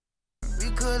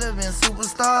could have been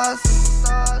superstars.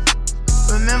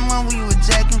 Remember when we were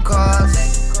jacking cars?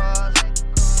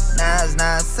 Now it's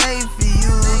not safe for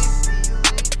you.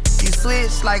 You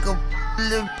switch like a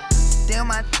little.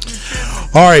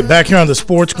 All right, back here on the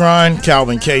Sports Grind,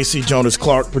 Calvin Casey, Jonas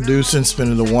Clark producing,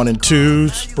 spinning the 1 and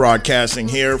 2s, broadcasting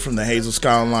here from the Hazel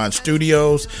Sky Online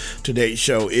Studios. Today's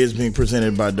show is being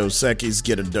presented by Dos Equis.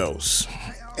 Get a dose.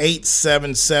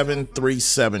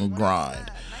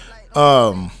 877-37-GRIND.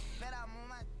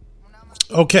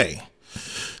 Okay.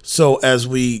 So as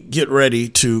we get ready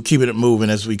to keep it moving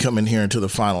as we come in here into the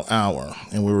final hour,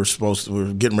 and we were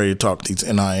getting ready to talk these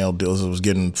NIL deals. I was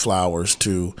getting flowers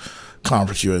to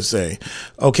Conference USA.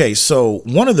 Okay, so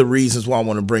one of the reasons why I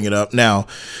want to bring it up now,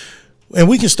 and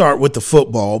we can start with the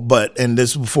football, and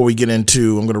this before we get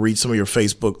into, I'm going to read some of your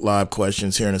Facebook Live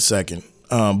questions here in a second.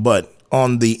 But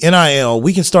on the NIL,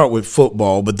 we can start with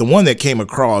football, but the one that came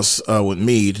across with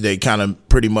me today kind of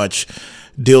pretty much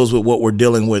deals with what we're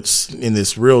dealing with in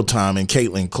this real time in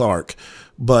Caitlin Clark.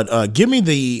 But give me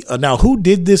the now who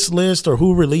did this list or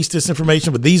who released this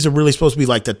information? But these are really supposed to be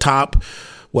like the top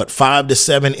 5 to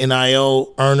 7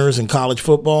 NIL earners in college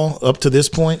football up to this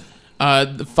point?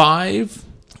 The 5.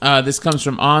 This comes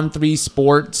from On3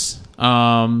 Sports.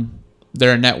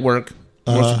 They're a network,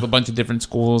 works with a bunch of different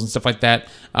schools and stuff like that.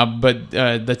 But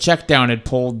the Checkdown had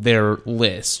pulled their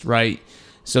list, right?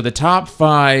 So the top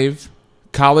 5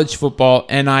 college football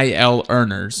NIL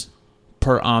earners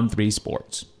per On3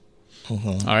 Sports.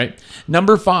 All right.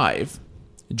 Number 5,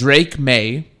 Drake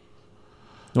May.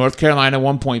 North Carolina,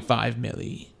 $1.5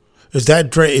 million. Is that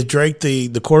Drake? Is Drake the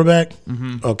quarterback?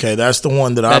 Mm-hmm. Okay, that's the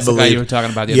one that I believe. That's the guy you were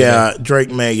talking about the other day.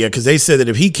 Drake May. Yeah, because they said that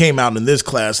if he came out in this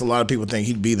class, a lot of people think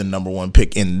he'd be the number 1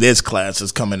 pick in this class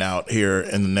that's coming out here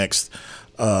in the next,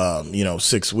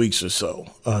 6 weeks or so,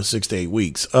 6 to 8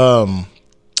 weeks.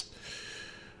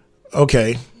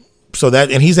 Okay, so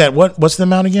and he's at what? What's the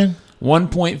amount again?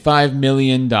 $1.5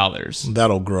 million.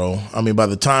 That'll grow. I mean, by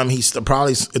the time he's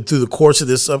probably through the course of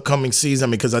this upcoming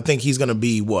season, because I think he's going to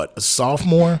be a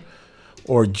sophomore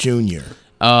or junior?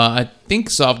 I think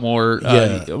sophomore.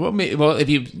 Yeah. Well, if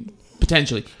you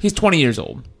potentially, he's 20 years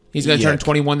old. He's going to turn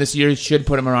 21 this year. Should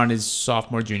put him around his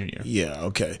sophomore, junior year. Yeah.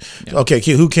 Okay. Yeah. Okay.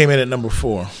 Who came in at number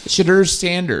 4? Shadur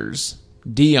Sanders,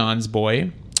 Dion's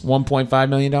boy, $1.5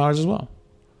 million as well.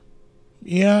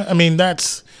 Yeah. I mean,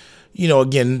 that's.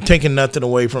 Again, taking nothing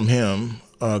away from him,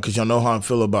 because y'all know how I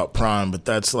feel about Prime, but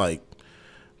that's an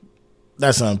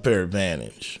unfair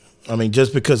advantage. I mean,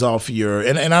 just because off your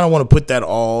and I don't want to put that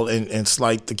all and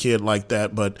slight the kid like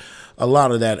that, but a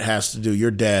lot of that has to do.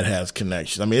 Your dad has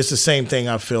connections. I mean, it's the same thing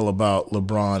I feel about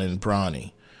LeBron and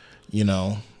Bronny.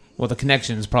 Well, the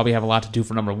connections probably have a lot to do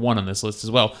for number 1 on this list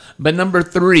as well. But number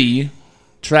 3,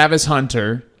 Travis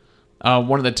Hunter,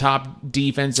 one of the top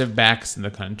defensive backs in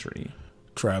the country.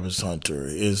 Travis Hunter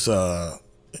is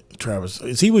Travis.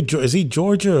 Is he Georgia? Or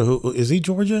is he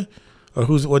Georgia? Or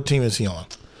what team is he on?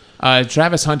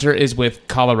 Travis Hunter is with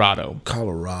Colorado.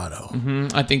 Colorado. Mm-hmm.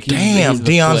 I think he's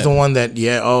Dion's the one that.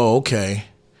 Yeah. Oh, okay.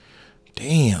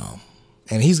 Damn.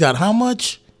 And he's got how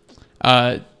much?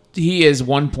 He is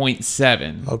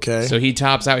 1.7. Okay. So he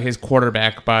tops out his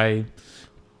quarterback by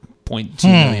 $0.2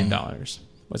 million.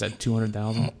 Was that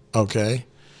 $200,000? Okay.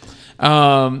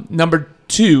 Number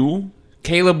 2.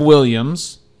 Caleb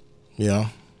Williams. Yeah.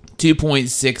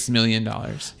 $2.6 million.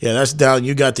 Yeah, that's down.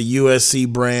 You got the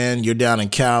USC brand. You're down in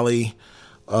Cali.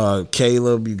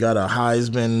 Caleb, you got a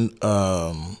Heisman,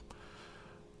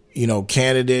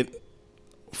 candidate,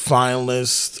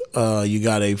 finalist. You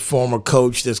got a former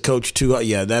coach that's coached 2.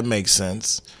 Yeah, that makes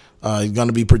sense. He's going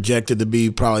to be projected to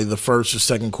be probably the first or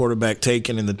second quarterback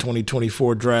taken in the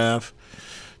 2024 draft.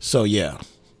 So, yeah.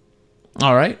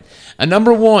 All right.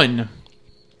 Number 1.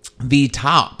 The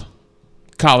top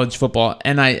college football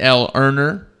NIL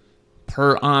earner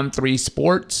per On3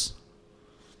 Sports.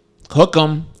 Hook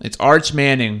 'em. It's Arch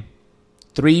Manning.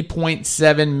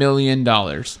 $3.7 million.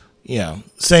 Yeah.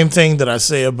 Same thing that I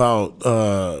say about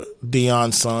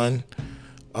Dion's son.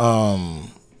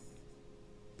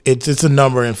 It's a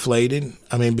number inflated.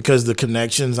 I mean, because the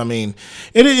connections, I mean,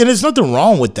 and there's nothing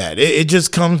wrong with that. It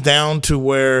just comes down to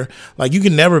where, like, you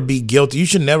can never be guilty. You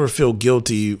should never feel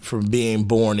guilty for being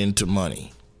born into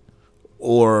money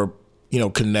or,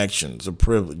 connections or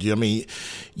privilege. I mean,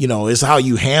 it's how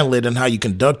you handle it and how you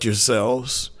conduct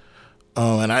yourselves.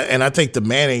 And I think the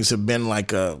Mannings have been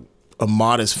like a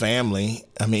modest family.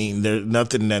 I mean, there's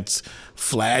nothing that's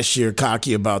flashy or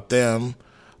cocky about them.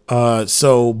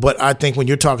 But I think when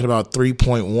you're talking about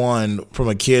 3.1 from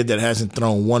a kid that hasn't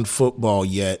thrown one football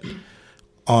yet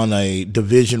on a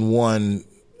Division I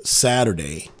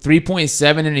Saturday.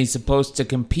 3.7, and he's supposed to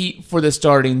compete for the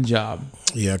starting job.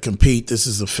 Yeah, compete. This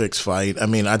is a fixed fight. I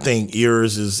mean, I think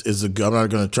yours is a good. I'm not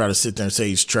going to try to sit there and say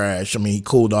he's trash. I mean, he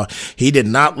cooled off. He did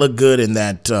not look good in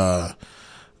that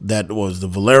was the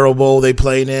Valero Bowl they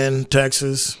played in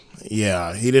Texas.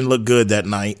 Yeah, he didn't look good that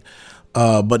night.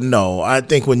 But no, I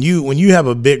think when you have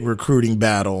a big recruiting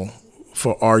battle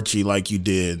for Archie like you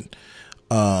did,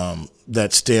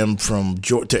 that stemmed from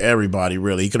to everybody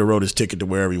really. He could have wrote his ticket to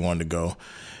wherever he wanted to go.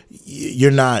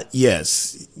 You're not.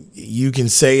 Yes, you can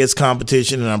say it's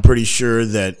competition, and I'm pretty sure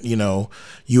that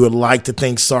you would like to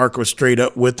think Sark was straight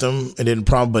up with them and didn't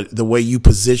problem. But the way you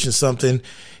position something,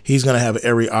 he's going to have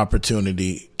every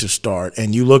opportunity to start.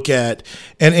 And you look at,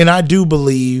 and I do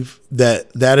believe that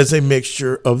is a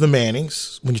mixture of the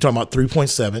Mannings when you're talking about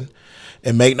 3.7.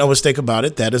 And make no mistake about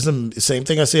it, that is the same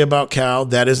thing I say about Cal.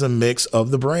 That is a mix of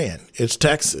the brand. It's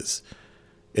Texas.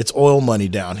 It's oil money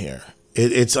down here.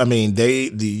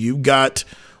 You got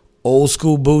old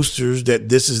school boosters that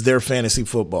this is their fantasy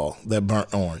football, that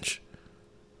burnt orange.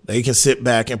 They can sit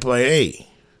back and play, hey,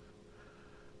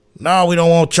 no, we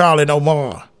don't want Charlie no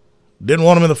more. Didn't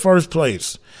want him in the first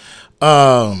place.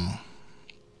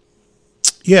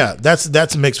 Yeah,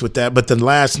 that's mixed with that, but the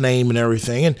last name and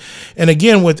everything, and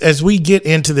again, as we get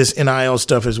into this NIL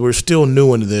stuff, as we're still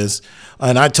new into this,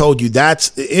 and I told you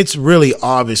it's really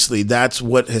obviously that's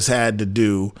what has had to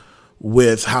do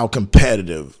with how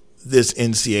competitive this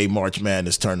NCAA March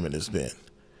Madness tournament has been.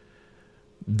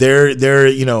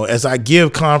 As I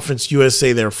give Conference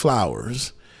USA their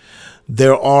flowers,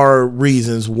 there are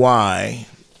reasons why.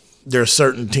 There are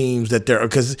certain teams that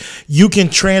because you can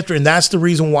transfer, and that's the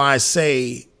reason why I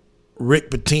say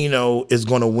Rick Pitino is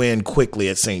going to win quickly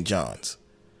at St. John's.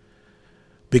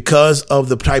 Because of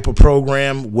the type of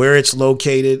program, where it's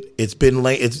located, it's been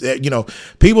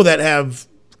people that have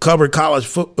covered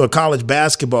college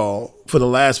basketball for the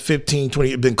last 15,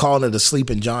 20 have been calling it a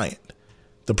sleeping giant.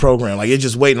 The program, like it's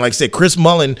just waiting. Like I said, Chris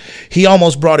Mullen, he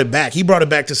almost brought it back. He brought it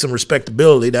back to some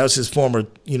respectability. That was his former,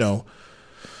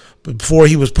 before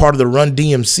he was part of the Run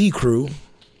DMC crew,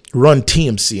 Run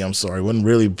TMC, I'm sorry. Wasn't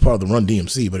really part of the Run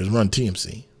DMC, but it was Run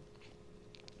TMC.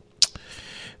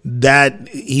 That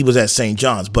he was at St.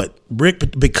 John's. But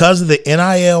Rick, because of the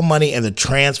NIL money and the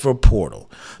transfer portal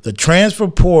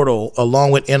along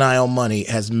with NIL money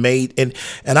has made, and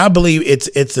I believe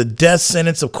it's a death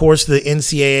sentence, of course, to the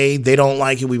NCAA. They don't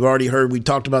like it. We've already heard, we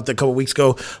talked about that a couple weeks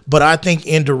ago. But I think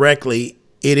indirectly,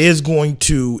 it's going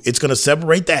to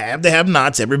separate the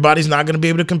have-nots. Everybody's not going to be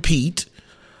able to compete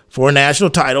for a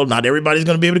national title. Not everybody's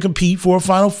going to be able to compete for a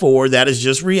Final Four. That is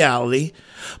just reality.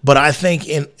 But I think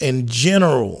in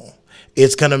general,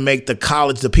 it's going to make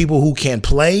the people who can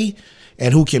play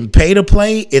and who can pay to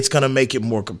play, it's going to make it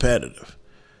more competitive.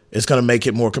 It's going to make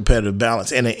it more competitive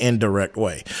balance in an indirect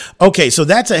way. Okay, so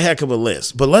that's a heck of a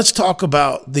list. But let's talk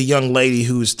about the young lady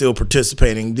who is still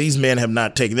participating. These men have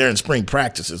not taken, they're in spring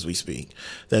practice as we speak.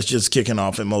 That's just kicking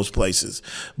off in most places.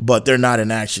 But they're not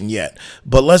in action yet.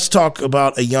 But let's talk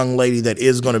about a young lady that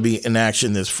is going to be in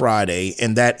action this Friday,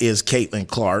 and that is Caitlin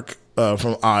Clark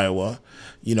from Iowa.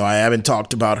 I haven't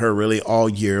talked about her really all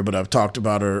year, but I've talked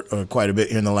about her quite a bit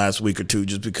here in the last week or two,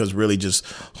 just because really just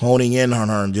honing in on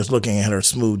her and just looking at her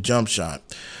smooth jump shot.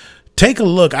 Take a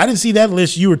look. I didn't see that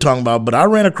list you were talking about, but I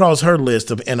ran across her list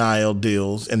of NIL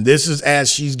deals, and this is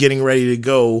as she's getting ready to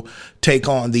go take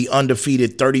on the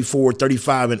undefeated 34,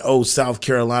 35-0 South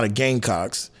Carolina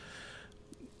Gamecocks.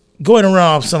 Go ahead and run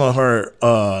off some of her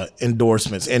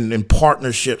endorsements and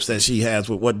partnerships that she has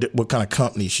with what kind of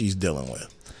company she's dealing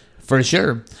with. For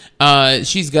sure.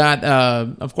 She's got,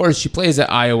 of course, she plays at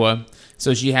Iowa,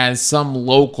 so she has some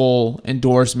local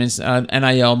endorsements,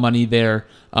 NIL money there.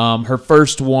 Her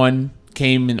first one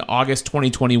came in August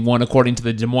 2021, according to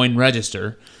the Des Moines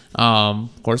Register.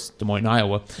 Of course, Des Moines,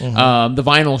 Iowa. Mm-hmm. The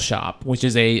Vinyl Shop, which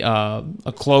is a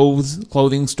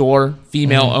clothing store,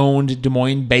 female-owned, Des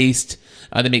Moines-based.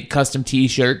 They make custom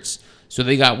T-shirts, so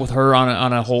they got with her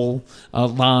on a whole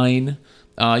line.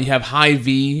 You have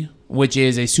Hy-Vee, which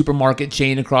is a supermarket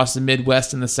chain across the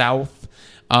Midwest and the South.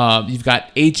 You've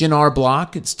got H&R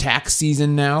Block. It's tax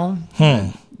season now.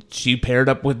 She paired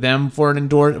up with them for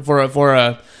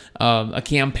a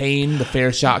campaign, the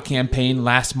Fair Shot campaign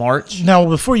last March. Now,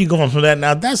 before you go on from that,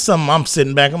 now that's something I'm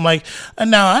sitting back. I'm like,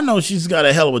 now I know she's got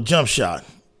a hell of a jump shot,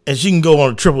 and she can go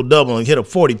on a triple double and hit a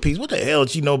 40 piece. What the hell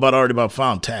does she know already about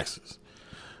filing taxes?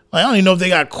 Like, I don't even know if they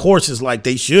got courses like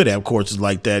they should have courses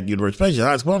like that. Especially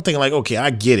high school. I'm thinking like, okay, I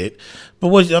get it, but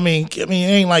what I mean, it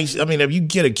ain't like if you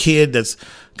get a kid that's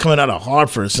coming out of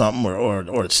Hartford or something,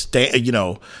 or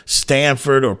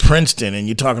Stanford or Princeton, and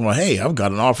you're talking about, hey, I've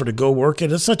got an offer to go work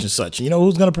at such and such. You know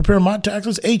who's going to prepare my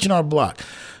taxes? H&R Block.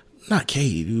 Not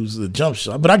Kate, who's the jump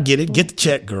shot, but I get it. Get the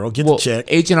check, girl. Get the check.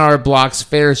 H&R Block's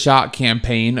Fair Shot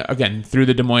campaign, again, through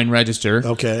the Des Moines Register,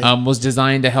 was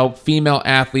designed to help female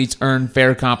athletes earn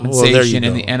fair compensation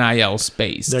in the NIL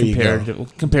space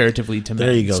comparatively to men.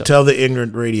 There you go. So. Tell the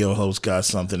ignorant radio host got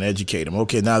something. Educate them.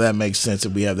 Okay, now that makes sense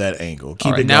if we have that angle.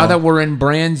 Keep it going. Now that we're in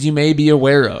brands you may be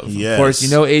aware of. Yes. Of course, you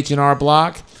know H&R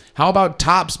Block. How about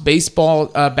Topps baseball,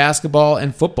 basketball,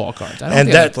 and football cards?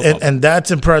 And that's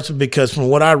impressive because from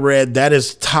what I read, that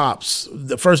is Topps.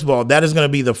 First of all, that is going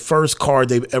to be the first card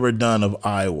they've ever done of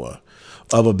Iowa,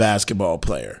 of a basketball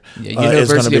player. Yeah,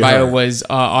 University of Iowa's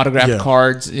autographed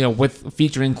cards, with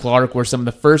featuring Clark, were some of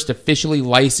the first officially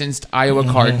licensed Iowa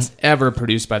cards ever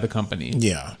produced by the company.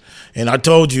 Yeah. And I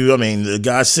told you, the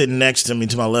guy sitting next to me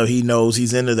to my left, he knows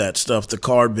he's into that stuff, the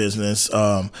card business.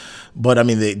 But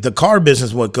the card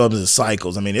business, what comes in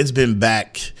cycles. It's been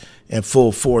back in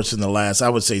full force in the last, I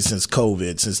would say, since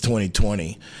COVID, since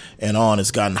 2020 and on.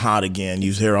 It's gotten hot again.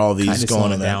 You hear all these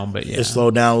going down, but it's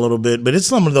slowed down a little bit. But it's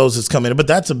some of those that's coming in. But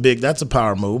that's a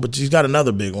power move. But she's got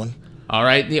another big one. All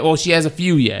right. Well, she has a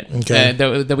few yet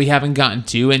that we haven't gotten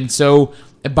to. And so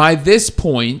by this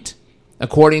point,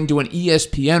 according to an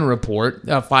ESPN report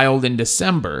filed in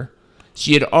December,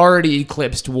 she had already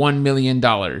eclipsed $1 million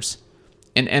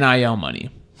in NIL money.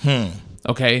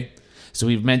 Okay? So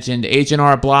we've mentioned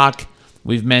H&R Block,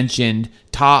 we've mentioned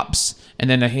Topps, and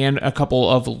then a couple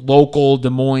of local Des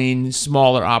Moines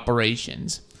smaller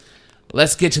operations.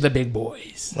 Let's get to the big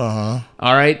boys. All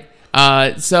right?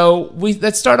 So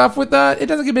let's start off with, it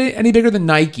doesn't get any bigger than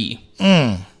Nike.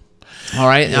 All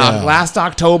right? Last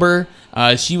October,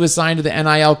 she was signed to the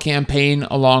NIL campaign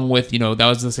along with, that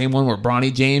was the same one where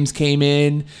Bronny James came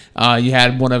in. You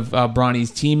had one of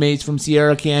Bronny's teammates from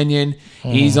Sierra Canyon.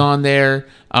 He's on there.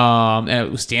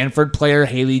 Stanford player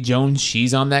Haley Jones,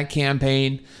 she's on that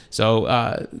campaign. So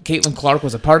Caitlin Clark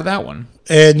was a part of that one.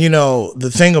 And,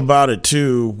 the thing about it,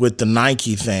 too, with the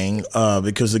Nike thing,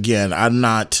 because, again, I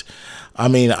know... I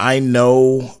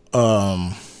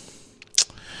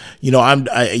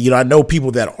know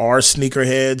people that are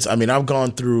sneakerheads.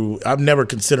 I've never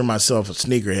considered myself a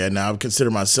sneakerhead. Now, I've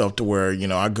considered myself to where,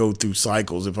 I go through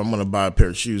cycles. If I'm going to buy a pair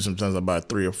of shoes, sometimes I buy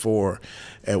 3 or 4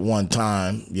 at one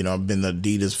time. I've been the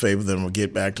Adidas favorite, then we'll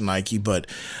get back to Nike. But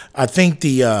I think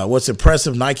what's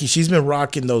impressive, Nike, she's been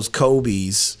rocking those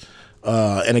Kobe's.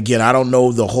 And again, I don't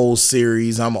know the whole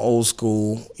series. I'm old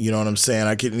school. You know what I'm saying?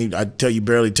 I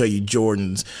barely tell you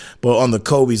Jordans, but on the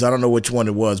Kobe's, I don't know which one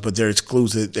it was, but they're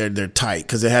exclusive. They're tight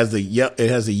because it has the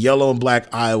yellow and black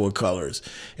Iowa colors,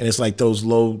 and it's like those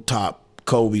low top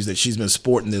Kobe's that she's been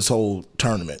sporting this whole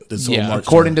tournament.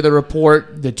 According to the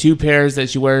report, the 2 pairs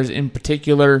that she wears in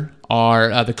particular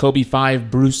are the Kobe 5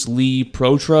 Bruce Lee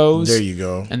Protros. There you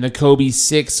go. And the Kobe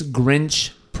 6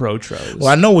 Grinch Protros. Well,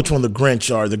 I know which one the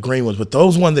Grinch are, the green ones, but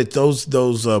those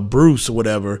Bruce or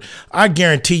whatever, I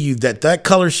guarantee you that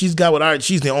color she's got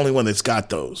she's the only one that's got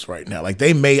those right now. Like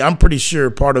I'm pretty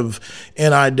sure part of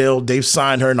NIL, they've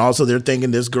signed her, and also they're thinking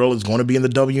this girl is going to be in the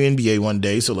WNBA one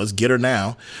day, so let's get her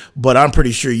now. But I'm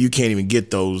pretty sure you can't even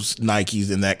get those Nikes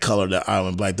in that color, the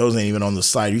island black. Those ain't even on the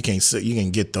site. You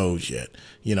can get those yet.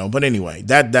 But anyway,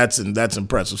 that's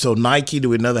impressive. So Nike, do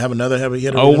we have another heavy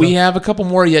hitter? Oh, we have a couple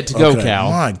more yet to go,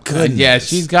 Cal. My goodness. Yeah,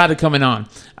 she's got it coming on.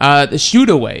 The shoot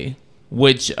away,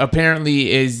 which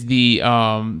apparently is they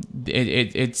have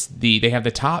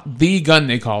the gun,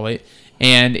 they call it,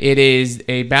 and it is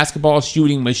a basketball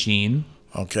shooting machine.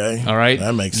 Okay. All right.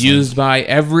 That makes sense. Used by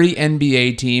every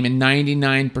NBA team and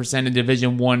 99% of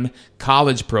Division I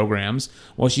college programs.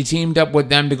 Well, she teamed up with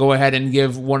them to go ahead and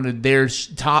give one of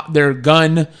their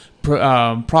gun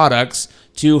products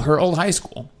to her old high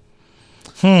school.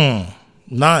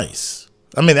 Nice.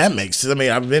 That makes sense.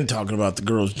 I've been talking about the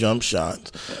girls' jump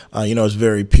shots. It's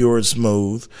very pure and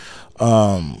smooth.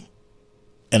 And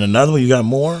another one, you got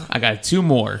more? I got 2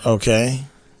 more. Okay.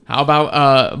 How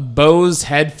about Bose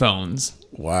headphones?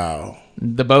 Wow.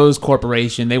 The Bose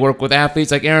Corporation. They work with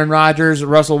athletes like Aaron Rodgers,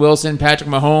 Russell Wilson, Patrick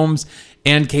Mahomes,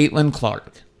 and Caitlin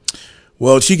Clark.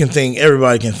 Well,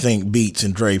 everybody can thank Beats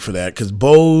and Dre for that, because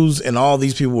Bose and all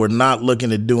these people were not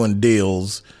looking at doing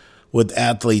deals with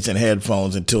athletes and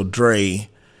headphones until Dre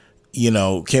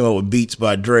came up with Beats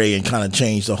by Dre and kind of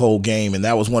changed the whole game. And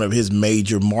that was one of his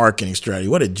major marketing strategies.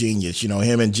 What a genius.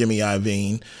 Him and Jimmy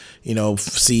Iovine,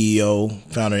 CEO,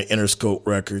 founder of Interscope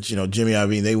Records, Jimmy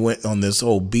Iovine, they went on this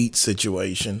whole beat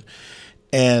situation.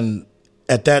 And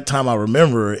at that time, I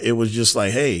remember it was just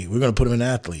like, hey, we're going to put them in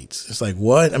athletes. It's like,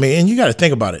 what? I mean, and you got to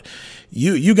think about it.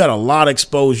 You got a lot of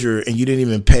exposure and you didn't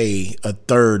even pay a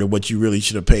third of what you really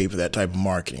should have paid for that type of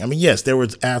marketing. I mean, yes, there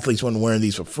was athletes wasn't wearing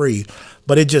these for free,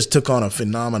 but it just took on a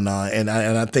phenomenon. And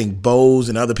I think Bose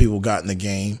and other people got in the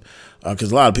game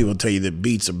because a lot of people tell you that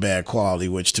beats are bad quality,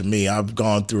 which to me, I've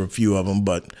gone through a few of them,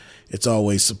 but it's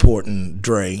always supporting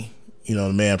Dre,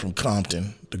 the man from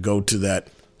Compton, to go to that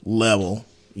level,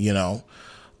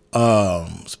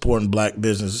 supporting black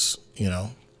business,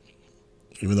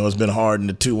 even though it's been hard in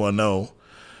the 210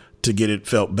 to get it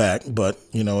felt back, but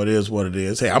it is what it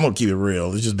is. Hey, I'm gonna keep it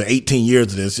real. It's just been 18 years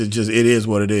of this. It is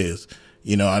what it is.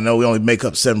 I know we only make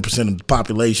up 7% of the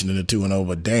population in the 210,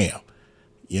 but damn,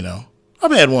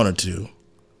 I've had one or two.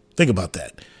 Think about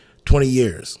that. 20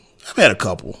 years. I've had a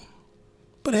couple.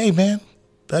 But hey, man,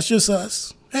 that's just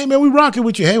us. Hey, man, we rocking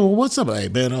with you. Hey, well, what's up? Hey,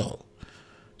 man,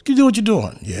 you do what you're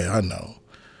doing. Yeah, I know.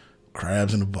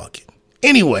 Crabs in a bucket.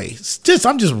 Anyway,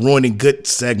 I'm just ruining good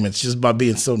segments just by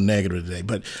being so negative today.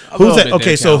 But who's that?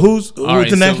 Okay, so who's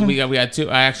the next one? We got two.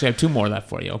 I actually have two more left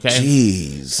for you. Okay.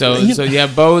 Jeez. So you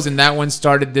have Bose, and that one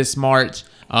started this March.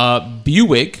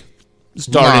 Buick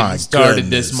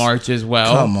started this March as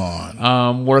well. Come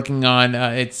on. Working on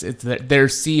it's their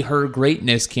See Her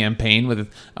Greatness campaign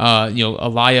with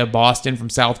Aliyah Boston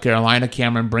from South Carolina,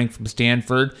 Cameron Brink from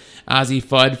Stanford, Ozzie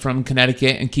Fudd from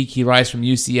Connecticut, and Kiki Rice from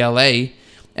UCLA.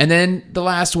 And then the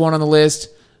last one on the list,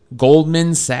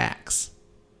 Goldman Sachs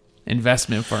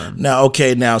investment firm. Now,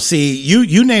 see,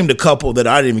 you named a couple that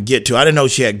I didn't even get to. I didn't know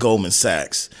she had Goldman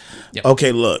Sachs. Yep.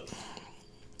 Okay, look.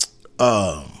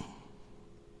 Were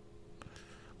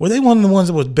they one of the ones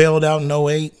that was bailed out in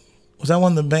 2008? Was that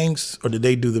one of the banks, or did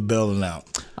they do the bailing out?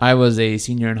 I was a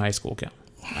senior in high school, Cal.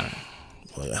 I don't know.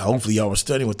 Well, hopefully y'all were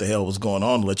studying what the hell was going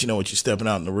on to let you know what you're stepping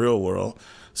out in the real world.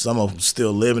 Some of them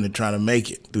still living and trying to make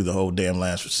it through the whole damn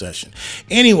last recession.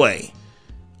 Anyway,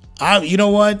 you know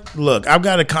what? Look, I've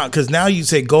got to because now you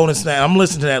say Golden State. I'm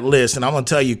listening to that list, and I'm going to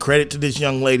tell you credit to this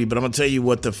young lady, but I'm going to tell you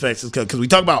what the effects is because we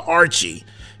talk about Archie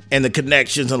and the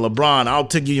connections and LeBron. I'll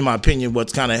give you my opinion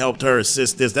what's kind of helped her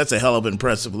assist this. That's a hell of an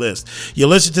impressive list. You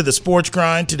listen to the Sports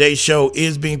Grind. Today's show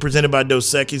is being presented by Dos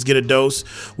Equis. Get a dose.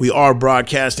 We are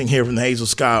broadcasting here from the Hazel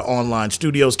Sky Online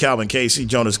Studios. Calvin Casey,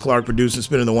 Jonas Clark producing,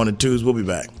 spinning the 1 and 2s. We'll be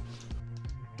back.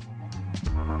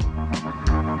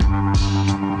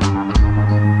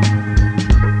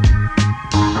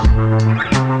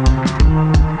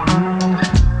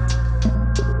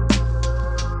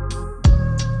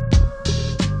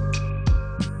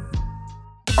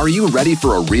 Are you ready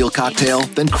for a real cocktail?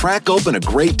 Then crack open a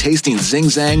great tasting Zing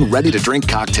Zang ready to drink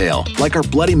cocktail, like our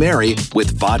Bloody Mary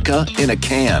with vodka in a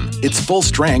can. It's full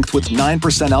strength with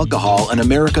 9% alcohol and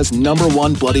America's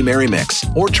 #1 Bloody Mary mix.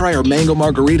 Or try our Mango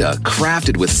Margarita,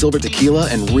 crafted with silver tequila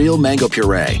and real mango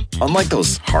puree. Unlike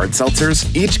those hard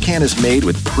seltzers, each can is made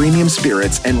with premium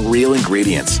spirits and real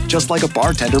ingredients, just like a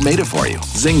bartender made it for you.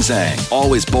 Zing Zang,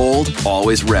 always bold,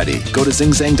 always ready. Go to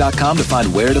zingzang.com to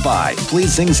find where to buy.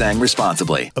 Please Zing Zang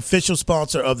responsibly. Official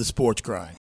sponsor of the Sports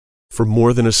Grind. For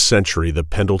more than a century, the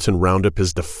Pendleton Roundup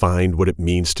has defined what it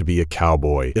means to be a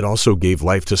cowboy. It also gave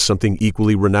life to something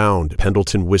equally renowned,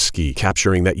 Pendleton whiskey,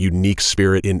 capturing that unique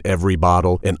spirit in every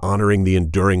bottle and honoring the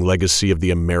enduring legacy of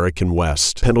the American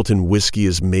West. Pendleton whiskey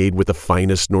is made with the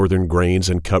finest northern grains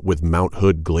and cut with Mount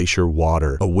Hood Glacier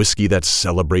water, a whiskey that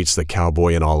celebrates the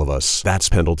cowboy in all of us. That's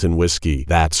Pendleton whiskey.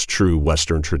 That's true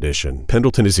Western tradition.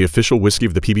 Pendleton is the official whiskey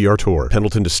of the PBR Tour.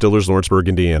 Pendleton Distillers, Lawrenceburg,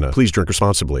 Indiana. Please drink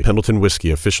responsibly. Pendleton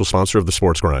whiskey, official sponsor of the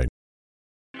Sports Grind.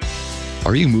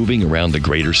 Are you moving around the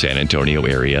greater San Antonio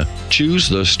area? Choose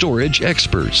the storage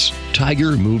experts,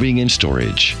 Tiger Moving and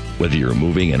Storage. Whether you're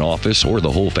moving an office or the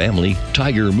whole family,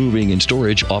 Tiger Moving and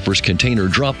Storage offers container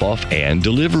drop-off and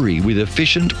delivery with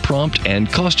efficient, prompt,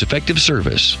 and cost-effective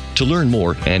service. To learn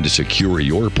more and to secure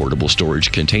your portable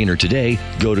storage container today,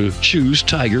 go to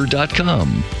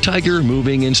ChooseTiger.com. Tiger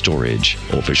Moving and Storage,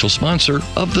 official sponsor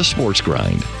of the Sports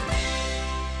Grind.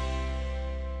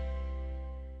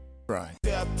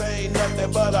 Ain't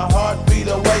nothing but a heartbeat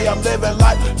away. I'm living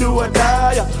life, do or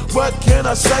die. What can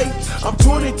I say? I'm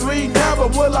 23 now,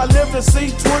 but will I live to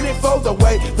see 24? The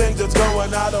way things are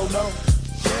going, I don't know.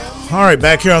 All right,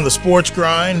 back here on the Sports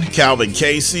Grind, Calvin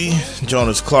Casey,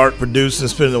 Jonas Clark producing,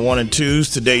 spinning the 1 and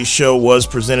 2s. Today's show was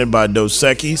presented by Dos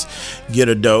Equis. Get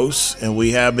a dose, and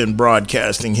we have been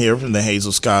broadcasting here from the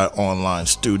Hazel Sky Online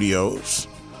Studios.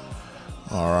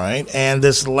 All right. And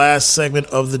this last segment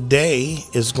of the day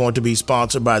is going to be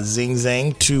sponsored by Zing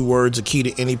Zang. 2 words, a key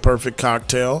to any perfect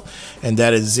cocktail. And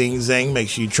that is Zing Zang. Make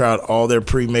sure you try out all their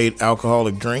pre-made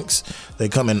alcoholic drinks. They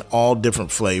come in all different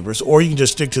flavors. Or you can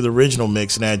just stick to the original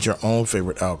mix and add your own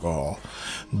favorite alcohol.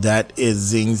 That is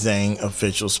Zing Zang,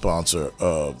 official sponsor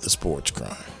of the Sports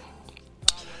Grind.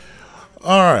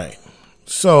 All right.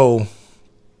 So,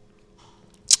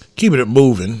 keeping it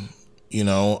moving,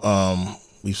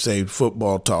 we've saved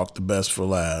football talk, the best for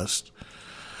last.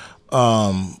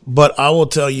 But I will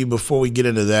tell you before we get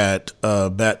into that,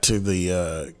 back to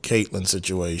the Caitlyn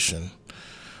situation.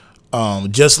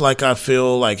 Just like I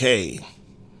feel like, hey,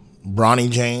 Bronny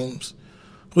James,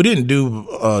 who didn't do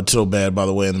so bad, by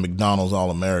the way, in the McDonald's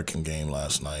All-American game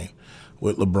last night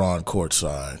with LeBron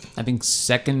courtside. I think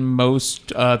second most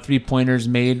 3-pointers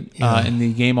made in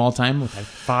the game all time with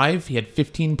 5. He had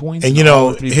 15 points. And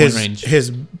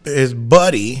his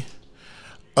buddy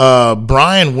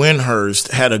Brian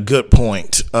Windhurst had a good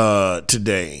point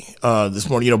today, this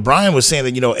morning. Brian was saying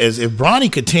that as if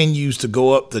Bronny continues to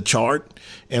go up the chart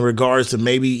in regards to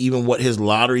maybe even what his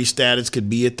lottery status could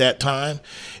be at that time,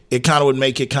 it kind of would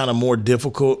make it kind of more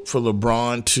difficult for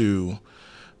LeBron to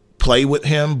play with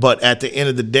him. But at the end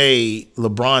of the day,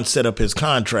 LeBron set up his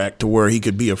contract to where he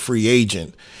could be a free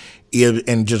agent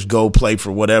and just go play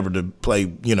for whatever to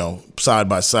play, side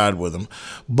by side with him.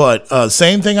 But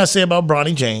same thing I say about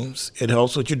Bronny James. It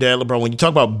helps with your dad, LeBron. When you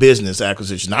talk about business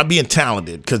acquisition, not being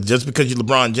talented, because just because you're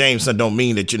LeBron James, that don't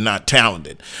mean that you're not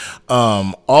talented.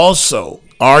 Also,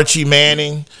 Archie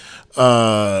Manning.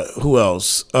 Who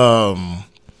else?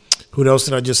 Who else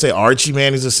did I just say? Archie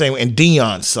Manning's the same, and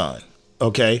Deion's son.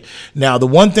 Okay. Now, the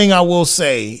one thing I will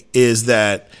say is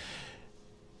that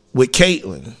with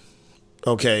Caitlyn,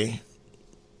 okay,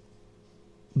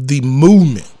 the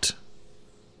movement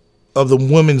of the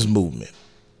women's movement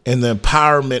and the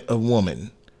empowerment of women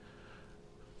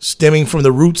stemming from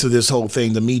the roots of this whole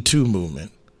thing, the Me Too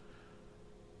movement,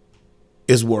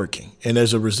 is working. And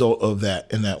there's a result of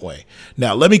that in that way.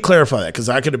 Now, let me clarify that, because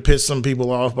I could have pissed some people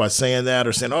off by saying that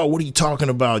or saying, oh, what are you talking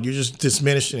about? You're just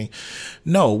diminishing.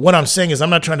 No, what I'm saying is I'm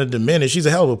not trying to diminish. She's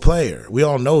a hell of a player. We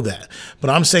all know that. But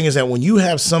I'm saying is that when you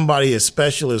have somebody as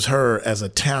special as her as a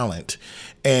talent,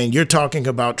 and you're talking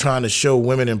about trying to show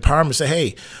women empowerment, say,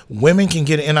 hey, women can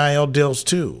get NIL deals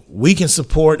too. We can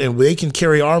support and they can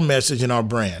carry our message and our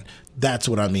brand. That's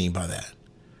what I mean by that.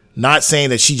 Not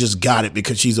saying that she just got it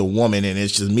because she's a woman and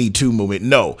it's just Me Too movement.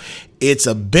 No, it's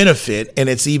a benefit, and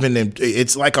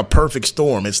it's like a perfect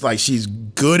storm. It's like she's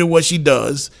good at what she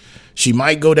does. She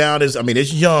might go down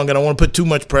it's young. I don't want to put too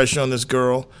much pressure on this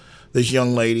girl, this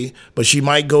young lady, but she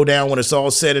might go down when it's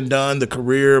all said and done, the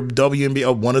career of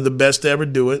WNBA, one of the best to ever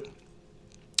do it.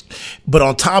 But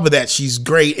on top of that, she's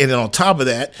great. And then on top of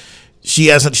that,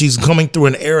 she's coming through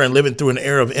an era and living through an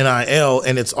era of NIL,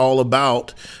 and it's all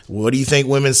about, what do you think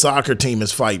women's soccer team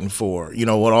is fighting for?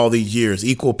 What all these years,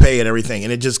 equal pay and everything.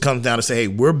 And it just comes down to say, hey,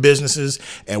 we're businesses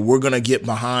and we're going to get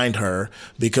behind her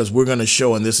because we're going to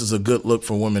show, and this is a good look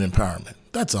for women empowerment.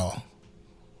 That's all.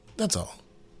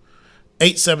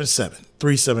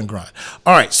 877-37-GRIND.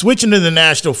 All right, switching to the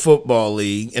National Football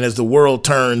League, and as the world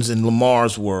turns in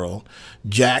Lamar's world,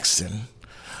 Jackson,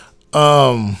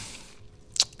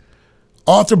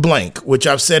 Arthur Blank, which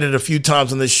I've said it a few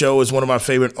times on this show, is one of my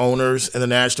favorite owners in the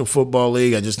National Football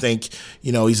League. I just think,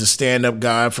 he's a stand-up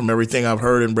guy from everything I've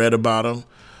heard and read about him.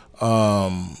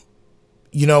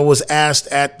 Was asked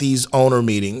at these owner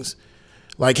meetings,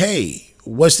 like, hey,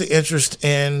 what's the interest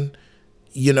in,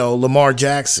 Lamar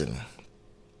Jackson?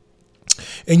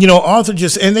 And, Arthur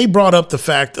and they brought up the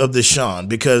fact of Deshaun,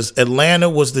 because Atlanta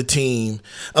was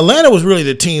really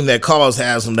the team that caused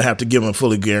Haslam to have to give him a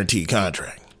fully guaranteed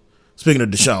contract. Speaking of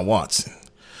Deshaun Watson.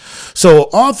 So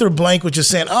Arthur Blank was just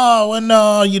saying, oh, well,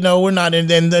 no, we're not. And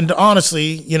then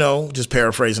honestly, just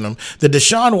paraphrasing him, the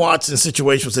Deshaun Watson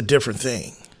situation was a different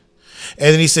thing.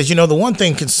 And then he says, the one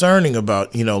thing concerning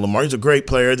about, Lamar, he's a great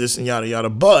player, this and yada, yada.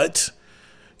 But,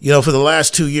 for the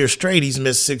last 2 years straight, he's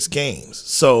missed 6 games.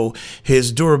 So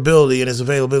his durability and his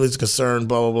availability is concerned,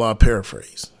 blah, blah, blah,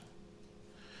 paraphrase.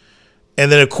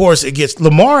 And then, of course,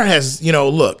 Lamar has,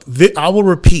 I will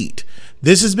repeat,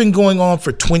 this has been going on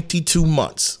for 22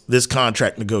 months, this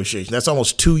contract negotiation. That's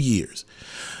almost 2 years.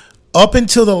 Up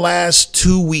until the last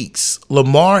 2 weeks,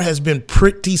 Lamar has been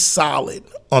pretty solid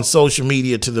on social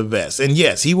media to the vest. And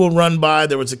yes, he will run by.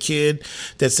 There was a kid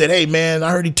that said, hey, man,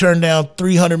 I heard he turned down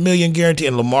 $300 million guarantee.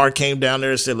 And Lamar came down there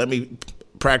and said, let me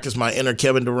practice my inner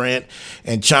Kevin Durant,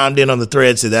 and chimed in on the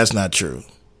thread, said, that's not true.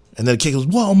 And then the kid goes,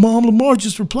 well, Mom, Lamar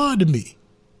just replied to me.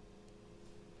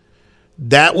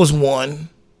 That was one.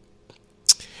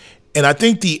 And I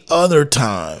think the other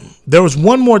time, there was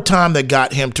one more time that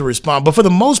got him to respond. But for the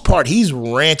most part, he's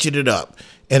ranching it up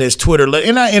in his Twitter.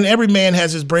 And every man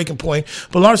has his breaking point.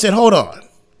 But Lamar said, hold on.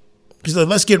 He said,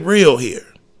 let's get real here.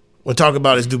 We'll talk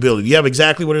about his durability. You have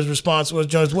exactly what his response was,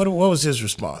 Jones? What was his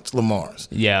response, Lamar's?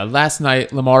 Yeah, last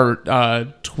night, Lamar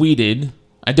tweeted,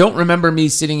 I don't remember me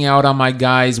sitting out on my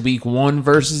guys week 1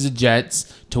 versus the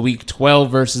Jets to week 12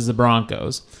 versus the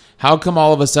Broncos. How come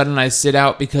all of a sudden I sit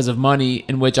out because of money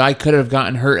in which I could have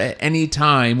gotten hurt at any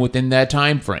time within that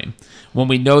time frame, when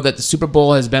we know that the Super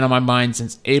Bowl has been on my mind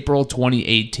since April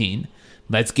 2018?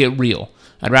 Let's get real.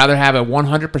 I'd rather have a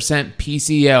 100%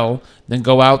 PCL than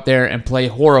go out there and play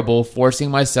horrible, forcing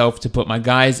myself to put my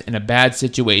guys in a bad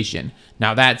situation.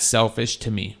 Now that's selfish to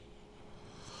me.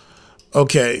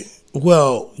 Okay.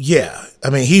 Well, yeah. I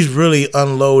mean, he's really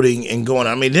unloading and going.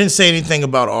 I mean, didn't say anything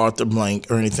about Arthur Blank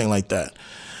or anything like that.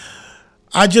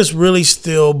 I just really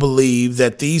still believe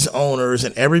that these owners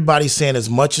and everybody's saying as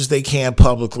much as they can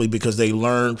publicly because they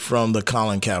learned from the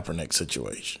Colin Kaepernick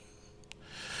situation.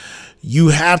 You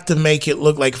have to make it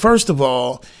look like, first of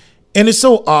all, and it's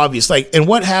so obvious, like, and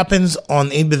what happens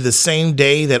on either the same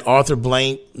day that Arthur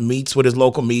Blank meets with his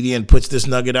local media and puts this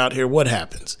nugget out here, what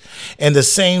happens? And the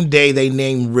same day they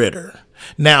name Ritter.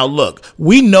 Now, look,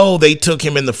 we know they took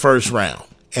him in the first round.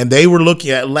 And they were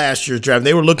looking at last year's draft.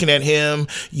 They were looking at him,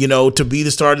 to be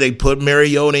the starter. They put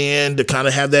Mariota in to kind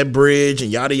of have that bridge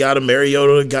and yada, yada.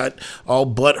 Mariota got all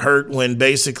butthurt when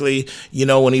basically,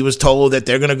 when he was told that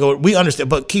they're going to go. We understand,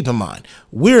 but keep in mind,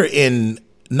 we're in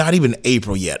not even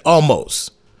April yet,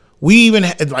 almost. We even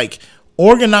had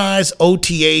organized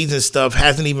OTAs and stuff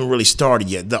hasn't even really started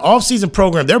yet. The offseason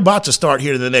program, they're about to start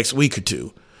here in the next week or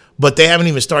two, but they haven't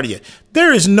even started yet.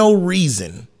 There is no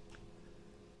reason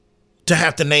to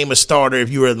have to name a starter if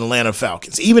you were the Atlanta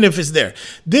Falcons, even if it's there.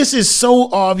 This is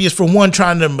so obvious for one,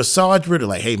 trying to massage Ritter,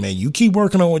 like, hey, man, you keep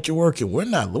working on what you're working. We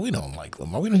don't like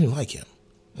Lamar. We don't even like him,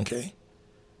 okay?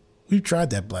 We've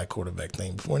tried that black quarterback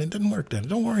thing before, and it didn't work then.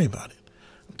 Don't worry about it.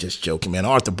 I'm just joking, man.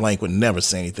 Arthur Blank would never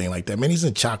say anything like that. Man, he's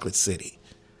in Chocolate City.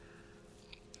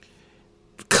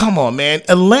 Come on, man.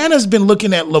 Atlanta's been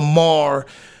looking at Lamar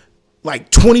like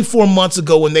 24 months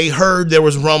ago when they heard there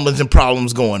was rumblings and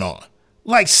problems going on.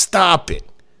 Like, stop it.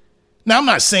 Now, I'm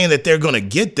not saying that they're going to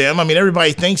get them. I mean,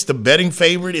 everybody thinks the betting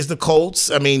favorite is the Colts.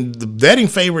 I mean, the betting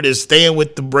favorite is staying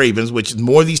with the Ravens, which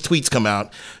more of these tweets come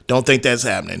out. Don't think that's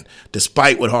happening,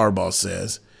 despite what Harbaugh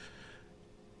says.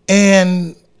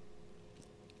 And,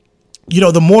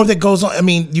 the more that goes on, I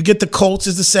mean, you get the Colts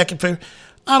as the second favorite.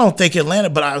 I don't think Atlanta,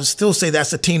 but I would still say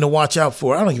that's a team to watch out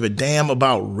for. I don't give a damn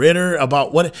about Ritter,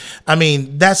 about what. I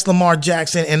mean, that's Lamar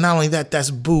Jackson. And not only that,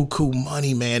 that's buku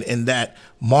money, man, in that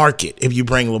market if you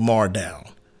bring Lamar down.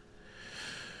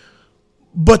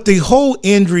 But the whole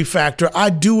injury factor, I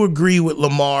do agree with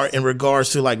Lamar in regards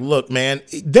to, look, man,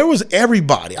 there was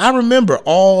everybody. I remember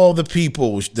all the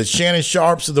people, the Shannon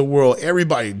Sharps of the world,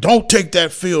 everybody, don't take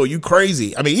that field. You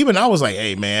crazy. I mean, even I was like,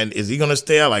 hey, man, is he going to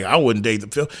stay out? I wouldn't take the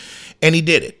field. And he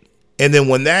did it. And then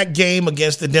when that game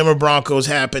against the Denver Broncos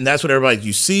happened, that's what everybody,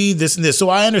 you see this and this. So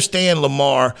I understand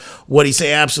Lamar, what he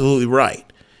say, absolutely right.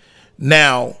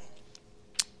 Now,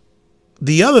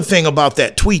 the other thing about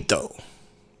that tweet, though,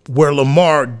 where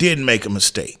Lamar did make a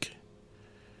mistake,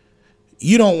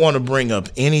 you don't want to bring up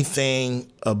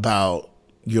anything about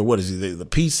your, what is he, the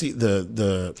PC,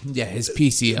 his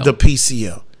PCL. The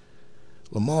PCL.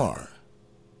 Lamar,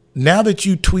 now that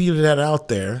you tweeted that out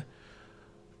there,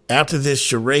 after this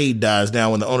charade dies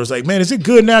down, when the owner's like, man, is it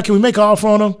good now? Can we make an offer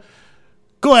on him?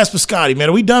 Go ask for Scotty, man.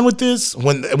 Are we done with this?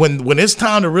 When it's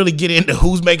time to really get into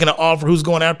who's making an offer, who's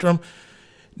going after him,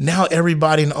 now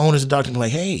everybody in the owners and doctor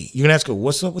like, hey, you're going to ask her,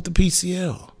 what's up with the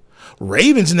PCL?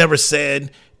 Ravens never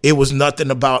said it was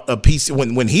nothing about a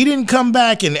PCL. When he didn't come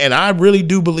back, and I really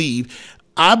do believe,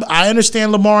 I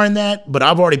understand Lamar in that, but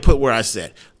I've already put where I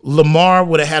said. Lamar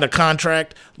would have had a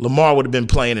contract. Lamar would have been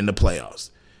playing in the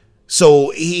playoffs. So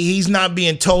he's not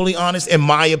being totally honest, in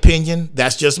my opinion.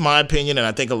 That's just my opinion, and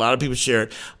I think a lot of people share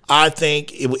it. I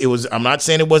think it was, I'm not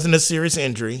saying it wasn't a serious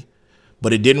injury,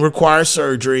 but it didn't require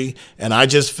surgery, and I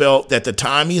just felt that the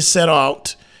time he set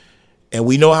out, and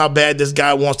we know how bad this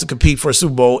guy wants to compete for a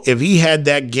Super Bowl, if he had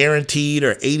that guaranteed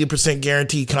or 80%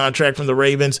 guaranteed contract from the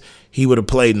Ravens, he would have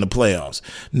played in the playoffs.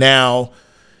 Now,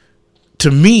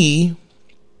 to me,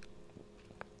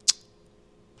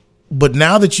 but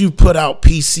now that you've put out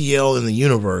PCL in the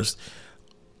universe,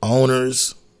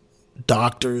 owners,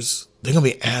 doctors, they're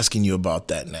going to be asking you about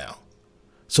that now.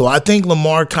 So I think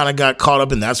Lamar kind of got caught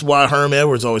up, and that's why Herm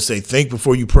Edwards always say, think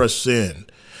before you press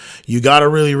send. You got to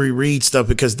really reread stuff,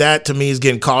 because that to me is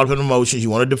getting caught up in emotions. You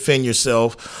want to defend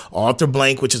yourself. Arthur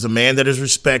Blank, which is a man that is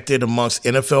respected amongst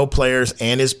NFL players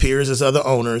and his peers as other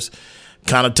owners,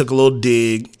 kind of took a little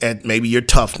dig at maybe your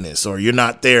toughness or you're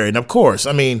not there. And of course,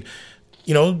 I mean,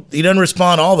 he doesn't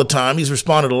respond all the time. He's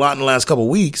responded a lot in the last couple of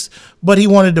weeks, but he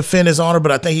wanted to defend his honor.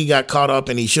 But I think he got caught up,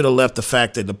 and he should have left the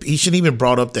fact that he shouldn't even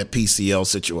brought up that PCL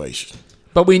situation.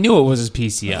 But we knew it was his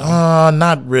PCL.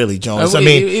 Not really, Jones.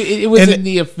 It was in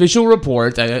the official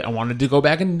report. I wanted to go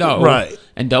back and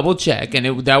and double check, and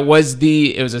it was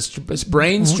a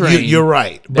sprained strain. You're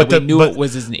right, but we knew it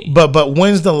was his knee. But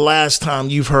when's the last time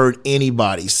you've heard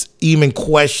anybody even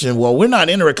question? Well, we're not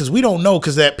interested because we don't know,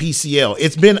 because that PCL.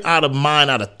 It's been out of mind,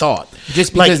 out of thought.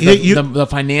 Just because the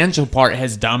financial part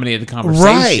has dominated the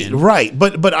conversation. Right.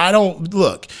 But I don't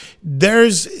look.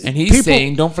 And he's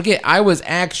saying, don't forget, I was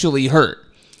actually hurt.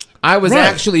 I was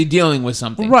actually dealing with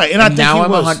something. Right, and I think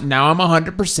now I'm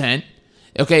 100%.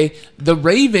 Okay, the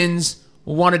Ravens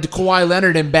wanted to Kawhi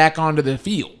Leonard him back onto the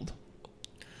field.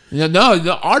 No,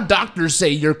 our doctors say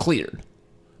you're cleared.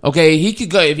 Okay, he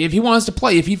could go if he wants to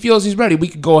play. If he feels he's ready, we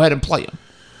could go ahead and play him.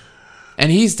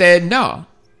 And he said, no,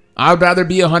 I would rather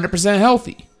be 100%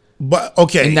 healthy. But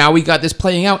okay, and now we got this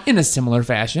playing out in a similar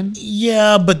fashion.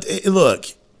 Yeah, but look.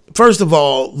 First of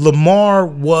all, Lamar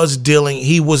was dealing.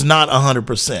 He was not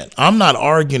 100%. I'm not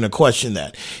arguing to question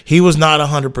that. He was not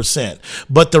 100%.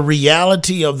 But the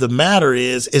reality of the matter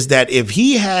is that if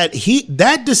he had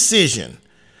that decision,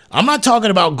 I'm not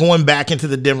talking about going back into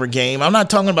the Denver game. I'm not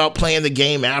talking about playing the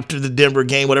game after the Denver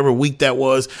game, whatever week that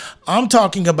was. I'm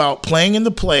talking about playing in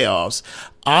the playoffs.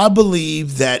 I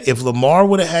believe that if Lamar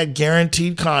would have had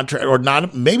guaranteed contract, or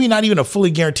not, maybe not even a fully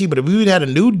guaranteed, but if we would have had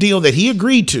a new deal that he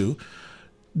agreed to,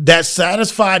 that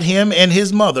satisfied him and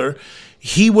his mother,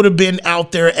 he would have been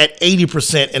out there at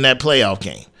 80% in that playoff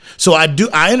game. So I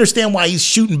understand why he's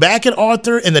shooting back at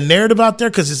Arthur and the narrative out there,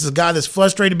 because it's a guy that's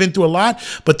frustrated, been through a lot.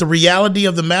 But the reality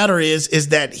of the matter is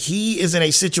that he is in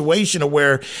a situation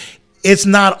where it's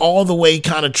not all the way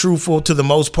kind of truthful to the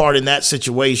most part in that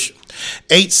situation.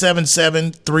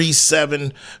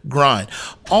 877-37-GRIND.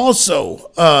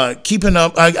 Also, keeping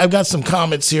up, I've got some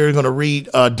comments here I'm going to read.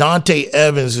 Dante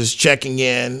Evans is checking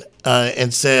in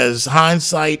and says,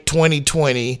 hindsight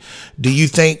 2020, do you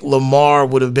think Lamar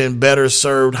would have been better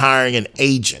served hiring an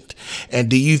agent? And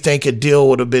do you think a deal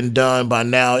would have been done by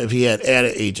now if he had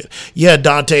added agent? Yeah,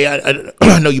 Dante,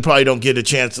 I know you probably don't get a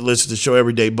chance to listen to the show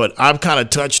every day, but I've kind of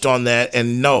touched on that.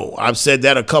 And no, I've said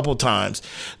that a couple times,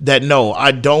 that no,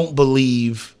 I don't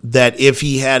believe that if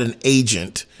he had an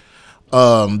agent,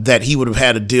 that he would have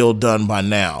had a deal done by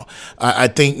now. I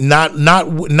think not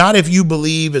if you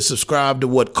believe and subscribe to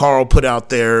what Carl put out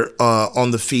there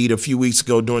on the feed a few weeks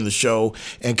ago during the show,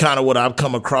 and kind of what I've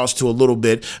come across to a little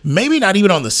bit. Maybe not even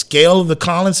on the scale of the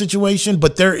Collins situation,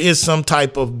 but there is some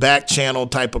type of back channel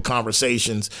type of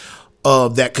conversations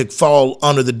that could fall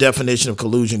under the definition of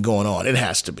collusion going on. It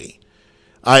has to be.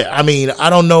 I mean, I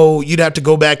don't know. You'd have to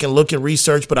go back and look and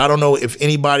research, but I don't know if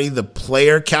anybody the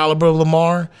player caliber of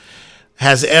Lamar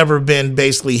has ever been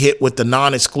basically hit with the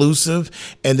non-exclusive,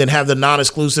 and then have the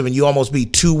non-exclusive and you almost be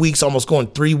 2 weeks, almost going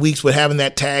 3 weeks with having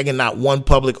that tag and not one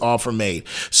public offer made.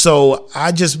 So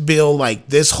I just feel like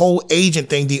this whole agent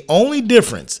thing, the only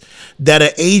difference that an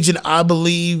agent, I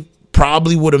believe,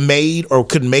 probably would have made or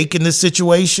could make in this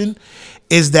situation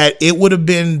is that it would have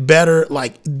been better.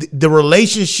 Like the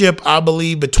relationship, I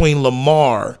believe, between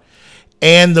Lamar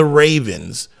and the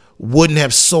Ravens wouldn't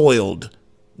have soiled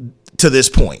to this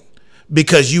point,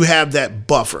 because you have that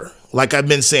buffer. Like I've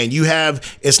been saying,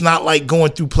 it's not like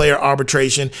going through player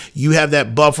arbitration. You have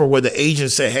that buffer where the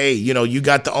agent say, hey, you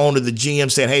got the owner, the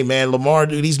GM saying, hey, man, Lamar,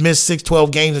 dude, he's missed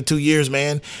 12 games in 2 years,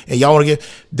 man. And y'all want to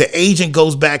the agent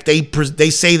goes back. They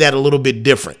say that a little bit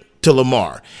different to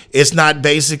Lamar. It's not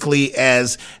basically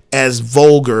as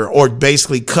vulgar or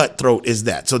basically cutthroat as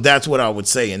that. So that's what I would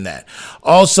say in that.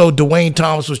 Also, Dwayne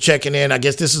Thomas was checking in. I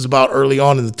guess this is about early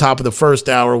on in the top of the first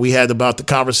hour. We had about the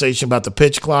conversation about the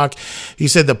pitch clock. He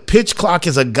said the pitch clock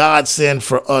is a godsend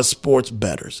for us sports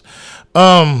bettors.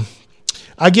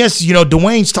 I guess,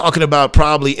 Dwayne's talking about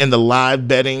probably in the live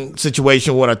betting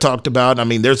situation, what I talked about. I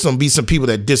mean, there's be some people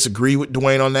that disagree with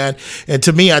Dwayne on that. And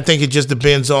to me, I think it just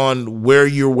depends on where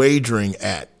you're wagering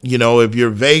at. You know, if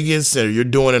you're Vegas or you're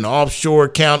doing an offshore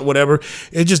account, whatever,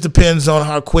 it just depends on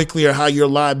how quickly or how your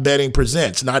live betting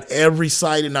presents. Not every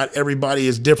site and not everybody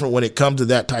is different when it comes to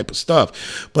that type of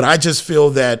stuff. But I just feel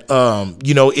that,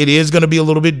 you know, it is going to be a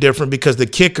little bit different because the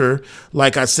kicker,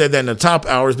 like I said that in the top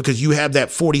hours, because you have that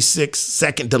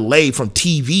 46-second delay from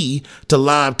TV to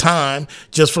live time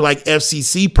just for like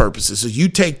FCC purposes. So you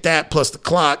take that plus the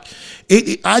clock.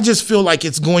 I just feel like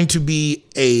it's going to be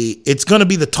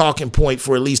the talking point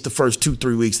for at least the first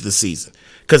 2-3 weeks of the season,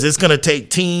 because it's going to take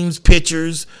teams,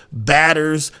 pitchers,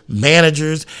 batters,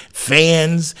 managers,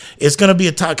 fans. It's going to be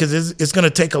a talk because it's going to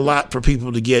take a lot for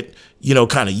people to get, you know,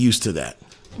 kind of used to that.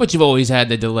 But you've always had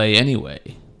the delay anyway.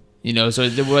 You know, so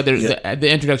whether the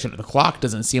introduction of the clock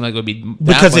doesn't seem like it would be that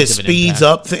because much it of an speeds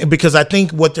impact. up. Because I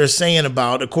think what they're saying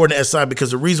about, according to SI,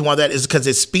 because the reason why that is because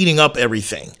it's speeding up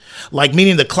everything. Like,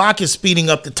 meaning the clock is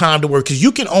speeding up the time to work, because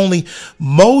you can only,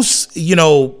 most, you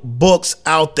know, books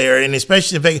out there, and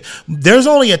especially in Vegas, there's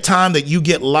only a time that you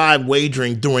get live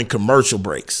wagering during commercial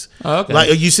breaks. Oh, okay.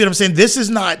 Like, you see what I'm saying? This is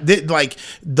not like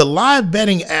the live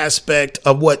betting aspect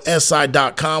of what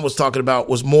SI.com was talking about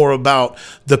was more about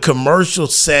the commercial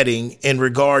setting in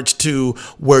regards to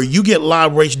where you get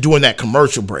live rates during that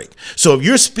commercial break. So if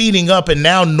you're speeding up, and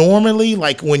now normally,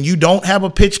 like when you don't have a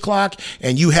pitch clock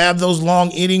and you have those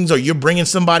long innings, or you're bringing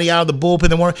somebody out of the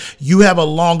bullpen, you have a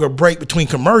longer break between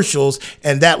commercials,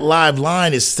 and that live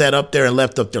line is set up there and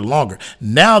left up there longer.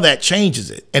 Now that changes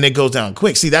it, and it goes down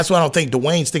quick. See, that's why I don't think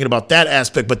Dwayne's thinking about that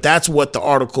aspect, but that's what the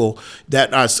article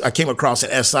that I came across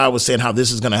at SI was saying, how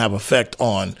this is going to have effect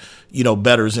on, you know,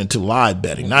 bettors into live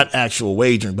betting, not actual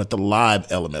wagering, but the live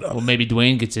element of it. Well, maybe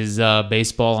Dwayne gets his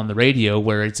baseball on the radio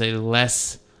where it's a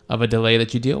less of a delay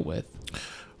that you deal with.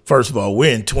 First of all,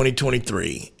 we're in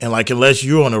 2023, and like, unless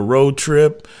you're on a road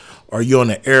trip or you're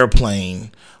on an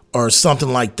airplane or something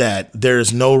like that,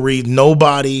 there's no reason,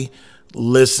 nobody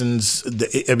listens.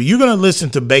 I mean, you're going to listen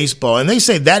to baseball, and they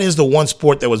say that is the one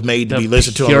sport that was made to be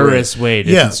listened to. The purest way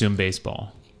to consume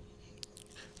baseball.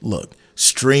 Look,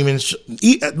 streaming.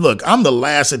 Look, I'm the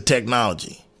last at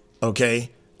technology.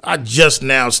 Okay, I just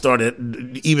now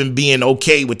started even being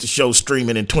okay with the show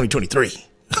streaming in 2023.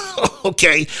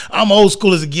 Okay, I'm old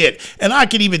school as it get, and I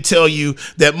can even tell you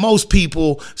that most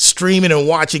people streaming and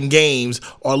watching games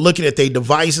are looking at their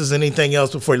devices and anything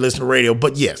else before they listen to radio.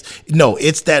 But yes, no,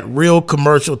 it's that real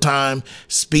commercial time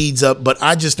speeds up. But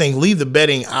I just think leave the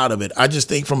betting out of it. I just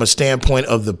think from a standpoint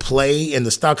of the play and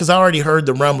the style, because I already heard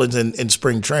the rumblings in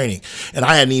spring training, and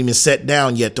I hadn't even sat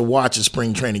down yet to watch a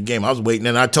spring training game. I was waiting,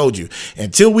 and I told you,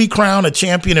 until we crown a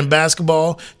champion in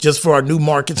basketball, just for our new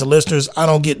markets and listeners, I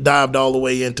don't get dived all the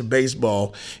way into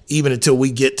baseball, even until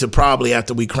we get to probably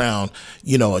after we crown,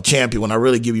 you know, a champion, when I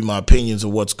really give you my opinions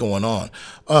of what's going on.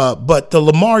 But the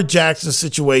Lamar Jackson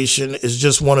situation is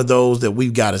just one of those that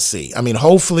we've got to see. I mean,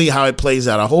 hopefully how it plays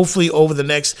out. Hopefully over the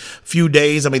next few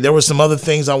days. I mean, there were some other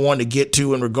things I wanted to get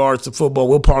to in regards to football.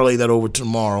 We'll parlay that over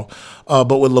tomorrow.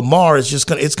 But with Lamar, it's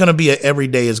going to be every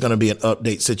day is going to be an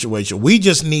update situation. We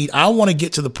just I want to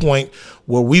get to the point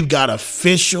where we've got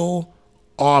official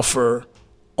offer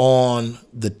on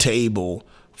the table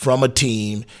from a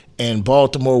team. And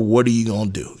Baltimore, what are you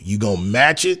going to do? You going to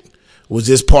match it? Was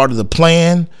this part of the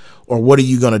plan? Or what are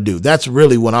you going to do? That's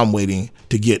really what I'm waiting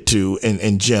to get to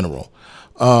in general.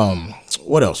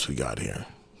 What else we got here?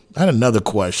 I had another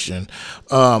question.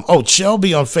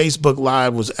 Shelby on Facebook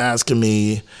Live was asking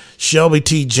me, Shelby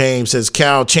T. James says,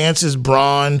 Cal, chances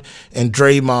Bron and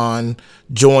Draymond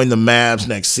join the Mavs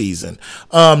next season?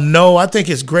 No, I think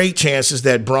it's great chances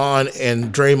that Bron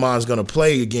and Draymond's going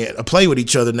to play with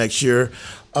each other next year.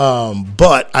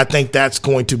 But I think that's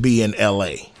going to be in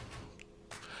LA.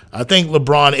 I think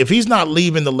LeBron, if he's not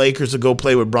leaving the Lakers to go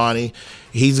play with Bronny,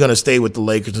 he's going to stay with the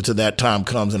Lakers until that time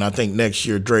comes. And I think next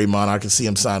year, Draymond, I can see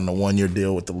him signing a 1-year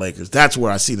deal with the Lakers. That's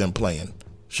where I see them playing,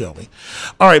 Shelby.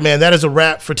 All right, man, that is a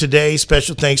wrap for today.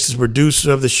 Special thanks to the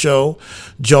producer of the show,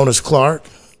 Jonas Clark.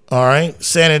 All right,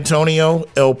 San Antonio,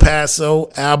 El Paso,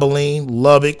 Abilene,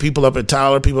 Lubbock, people up in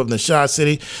Tyler, people up in the Shaw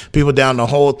City, people down the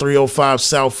whole 305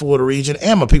 South Florida region,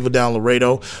 and my people down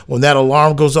Laredo. When that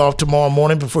alarm goes off tomorrow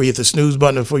morning, before you hit the snooze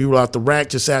button, before you roll out the rack,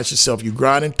 just ask yourself, you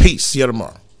grinding? Peace. See you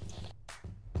tomorrow.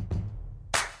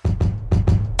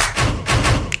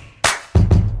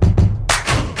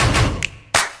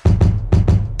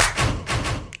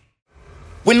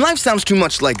 When life sounds too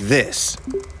much like this,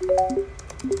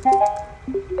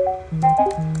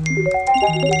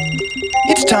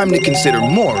 it's time to consider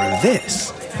more of this.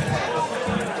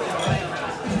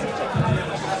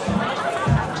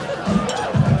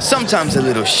 Sometimes a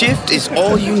little shift is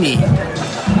all you need.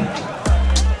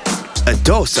 A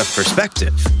dose of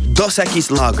perspective. Dos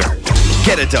Equis Lager.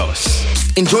 get a dose.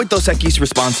 Enjoy Dos Equis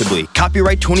responsibly.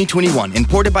 Copyright 2021.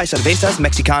 Imported by Cervezas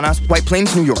Mexicanas, White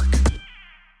Plains, New York.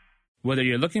 Whether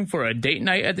you're looking for a date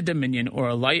night at the Dominion or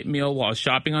a light meal while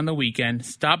shopping on the weekend,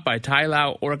 stop by Thai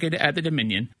Lao Orchid at the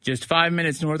Dominion. Just 5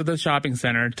 minutes north of the shopping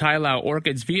center, Thai Lao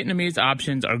Orchid's Vietnamese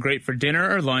options are great for dinner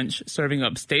or lunch, serving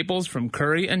up staples from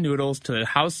curry and noodles to the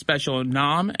house special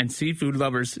Nam and seafood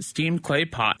lovers steamed clay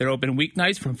pot. They're open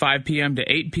weeknights from 5 p.m.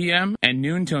 to 8 p.m. and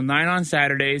noon till 9 on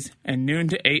Saturdays and noon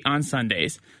to 8 on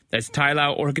Sundays. That's Thai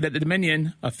Lao Orchid at the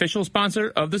Dominion, official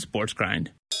sponsor of the Sports Grind.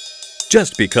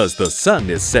 Just because the sun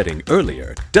is setting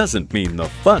earlier doesn't mean the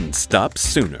fun stops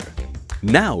sooner.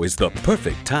 Now is the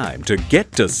perfect time to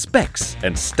get to Specs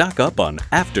and stock up on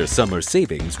after-summer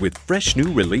savings with fresh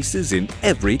new releases in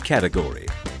every category.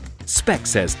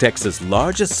 Specs has Texas'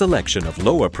 largest selection of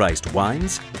lower-priced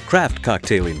wines, craft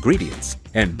cocktail ingredients,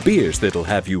 and beers that'll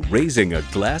have you raising a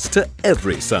glass to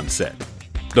every sunset.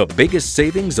 The biggest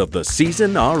savings of the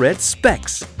season are at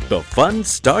Specs. The fun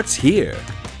starts here.